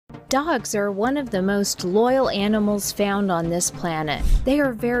Dogs are one of the most loyal animals found on this planet. They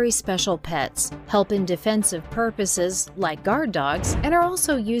are very special pets, help in defensive purposes like guard dogs, and are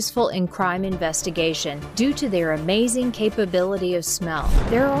also useful in crime investigation due to their amazing capability of smell.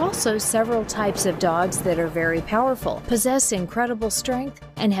 There are also several types of dogs that are very powerful, possess incredible strength,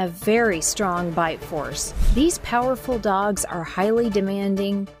 and have very strong bite force. These powerful dogs are highly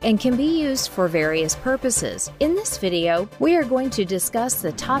demanding and can be used for various purposes. In this video, we are going to discuss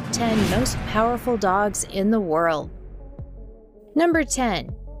the top 10 most powerful dogs in the world. Number 10.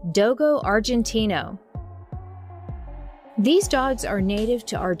 Dogo Argentino. These dogs are native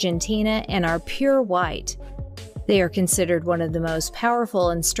to Argentina and are pure white. They are considered one of the most powerful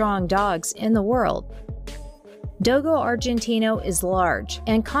and strong dogs in the world. Dogo Argentino is large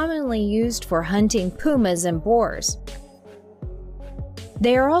and commonly used for hunting pumas and boars.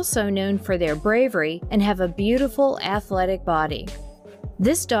 They are also known for their bravery and have a beautiful athletic body.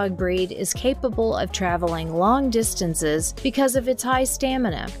 This dog breed is capable of traveling long distances because of its high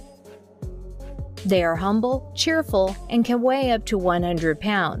stamina. They are humble, cheerful, and can weigh up to 100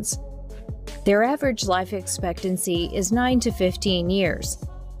 pounds. Their average life expectancy is 9 to 15 years.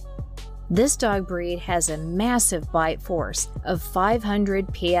 This dog breed has a massive bite force of 500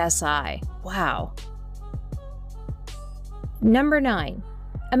 psi. Wow! Number 9.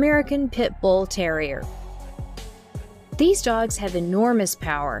 American Pit Bull Terrier. These dogs have enormous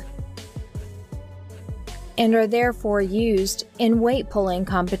power and are therefore used in weight-pulling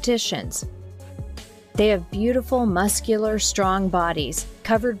competitions. They have beautiful, muscular, strong bodies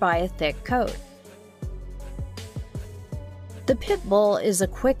covered by a thick coat. The pit bull is a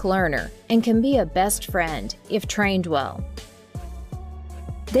quick learner and can be a best friend if trained well.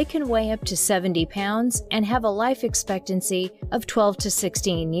 They can weigh up to 70 pounds and have a life expectancy of 12 to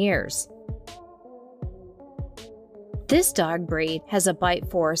 16 years. This dog breed has a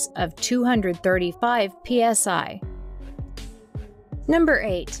bite force of 235 psi. Number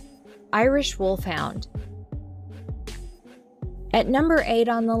 8. Irish Wolfhound. At number 8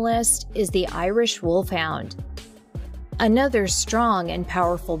 on the list is the Irish Wolfhound, another strong and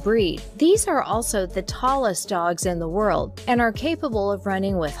powerful breed. These are also the tallest dogs in the world and are capable of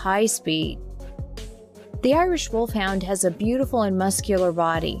running with high speed. The Irish Wolfhound has a beautiful and muscular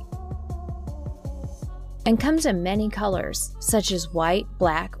body and comes in many colors, such as white,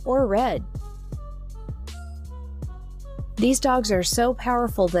 black, or red. These dogs are so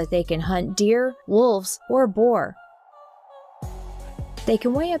powerful that they can hunt deer, wolves, or boar. They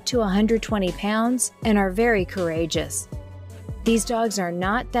can weigh up to 120 pounds and are very courageous. These dogs are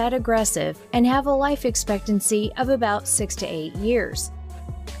not that aggressive and have a life expectancy of about 6 to 8 years.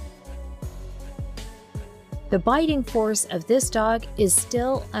 The biting force of this dog is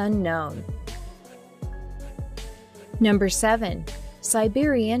still unknown. Number 7.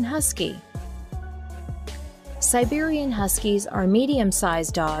 Siberian Husky. Siberian Huskies are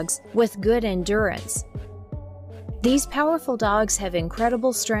medium-sized dogs with good endurance. These powerful dogs have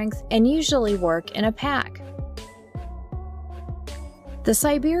incredible strength and usually work in a pack. The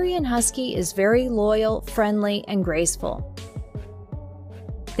Siberian Husky is very loyal, friendly, and graceful.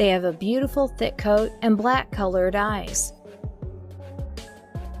 They have a beautiful thick coat and black-colored eyes.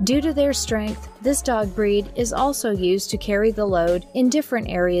 Due to their strength, this dog breed is also used to carry the load in different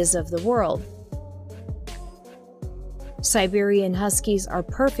areas of the world. Siberian Huskies are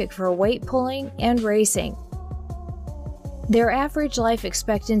perfect for weight pulling and racing. Their average life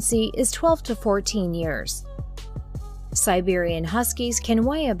expectancy is 12 to 14 years. Siberian Huskies can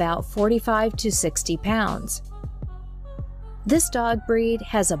weigh about 45 to 60 pounds. This dog breed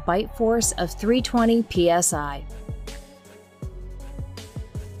has a bite force of 320 psi.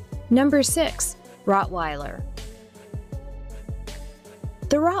 Number 6. Rottweiler.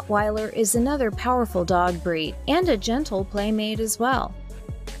 The Rottweiler is another powerful dog breed and a gentle playmate as well.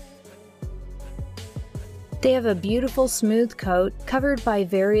 They have a beautiful smooth coat covered by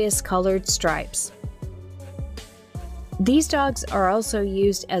various colored stripes. These dogs are also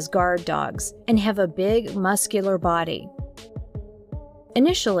used as guard dogs and have a big, muscular body.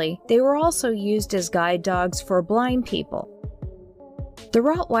 Initially, they were also used as guide dogs for blind people. The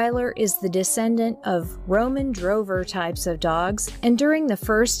Rottweiler is the descendant of Roman drover types of dogs, and during the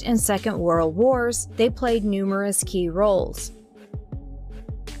First and Second World Wars, they played numerous key roles.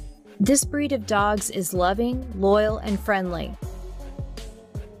 This breed of dogs is loving, loyal, and friendly.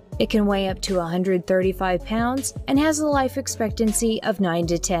 It can weigh up to 135 pounds and has a life expectancy of 9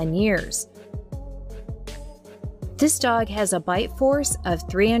 to 10 years. This dog has a bite force of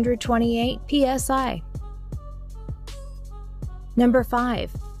 328 psi. Number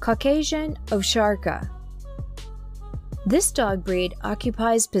 5. Caucasian Ovcharka. This dog breed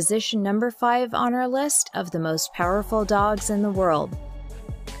occupies position number 5 on our list of the most powerful dogs in the world.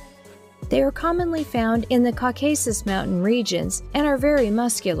 They are commonly found in the Caucasus Mountain regions and are very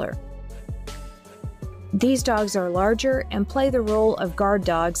muscular. These dogs are larger and play the role of guard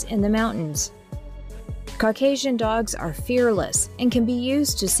dogs in the mountains. Caucasian dogs are fearless and can be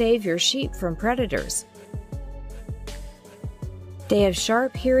used to save your sheep from predators. They have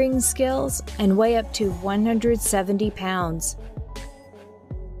sharp hearing skills and weigh up to 170 pounds.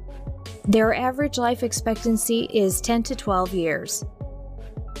 Their average life expectancy is 10 to 12 years.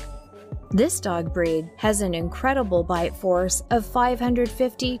 This dog breed has an incredible bite force of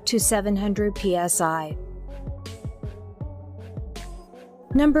 550 to 700 psi.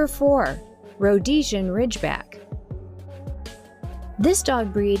 Number 4. Rhodesian Ridgeback. This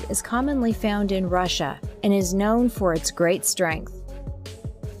dog breed is commonly found in Russia and is known for its great strength.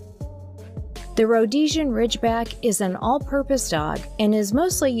 The Rhodesian Ridgeback is an all-purpose dog and is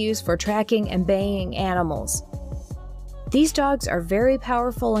mostly used for tracking and baying animals. These dogs are very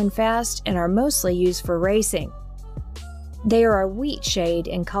powerful and fast and are mostly used for racing. They are a wheat shade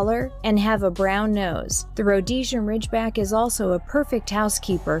in color and have a brown nose. The Rhodesian Ridgeback is also a perfect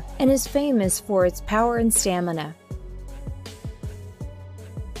housekeeper and is famous for its power and stamina.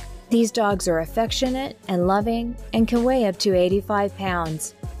 These dogs are affectionate and loving and can weigh up to 85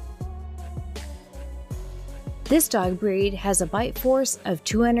 pounds. This dog breed has a bite force of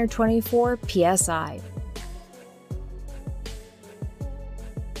 224 psi.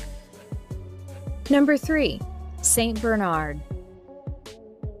 Number 3. Saint Bernard.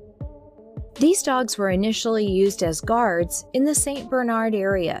 These dogs were initially used as guards in the Saint Bernard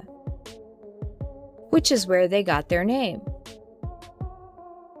area, which is where they got their name.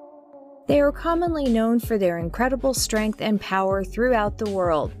 They are commonly known for their incredible strength and power throughout the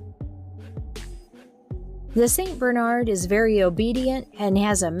world. The Saint Bernard is very obedient and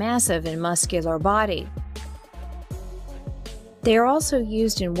has a massive and muscular body. They are also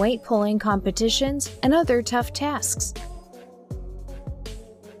used in weight-pulling competitions and other tough tasks.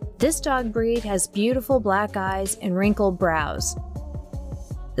 This dog breed has beautiful black eyes and wrinkled brows.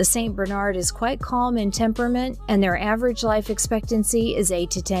 The Saint Bernard is quite calm in temperament, and their average life expectancy is 8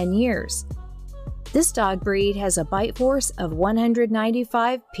 to 10 years. This dog breed has a bite force of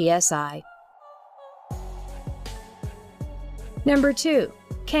 195 psi. Number 2.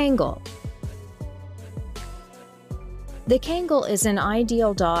 Kangal. The Kangal is an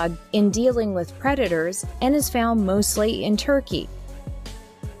ideal dog in dealing with predators and is found mostly in Turkey.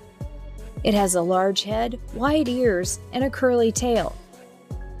 It has a large head, wide ears, and a curly tail.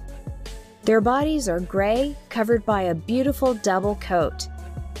 Their bodies are gray, covered by a beautiful double coat.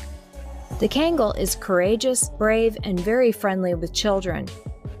 The Kangal is courageous, brave, and very friendly with children.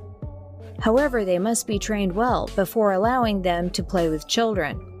 However, they must be trained well before allowing them to play with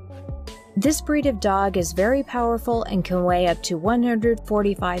children. This breed of dog is very powerful and can weigh up to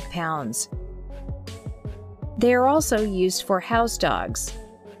 145 pounds. They are also used for house dogs.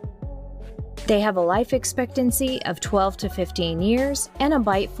 They have a life expectancy of 12 to 15 years and a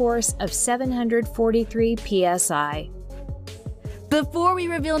bite force of 743 psi. Before we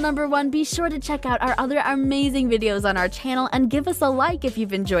reveal number 1, be sure to check out our other amazing videos on our channel and give us a like if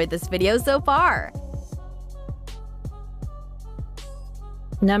you've enjoyed this video so far.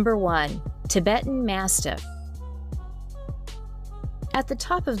 Number 1. Tibetan Mastiff. At the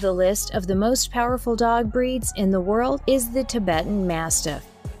top of the list of the most powerful dog breeds in the world is the Tibetan Mastiff.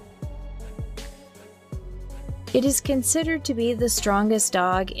 It is considered to be the strongest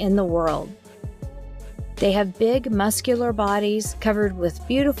dog in the world. They have big, muscular bodies covered with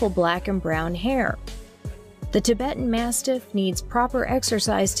beautiful black and brown hair. The Tibetan Mastiff needs proper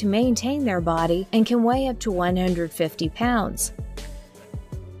exercise to maintain their body and can weigh up to 150 pounds.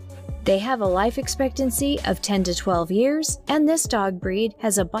 They have a life expectancy of 10 to 12 years, and this dog breed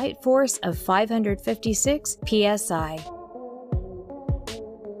has a bite force of 556 psi.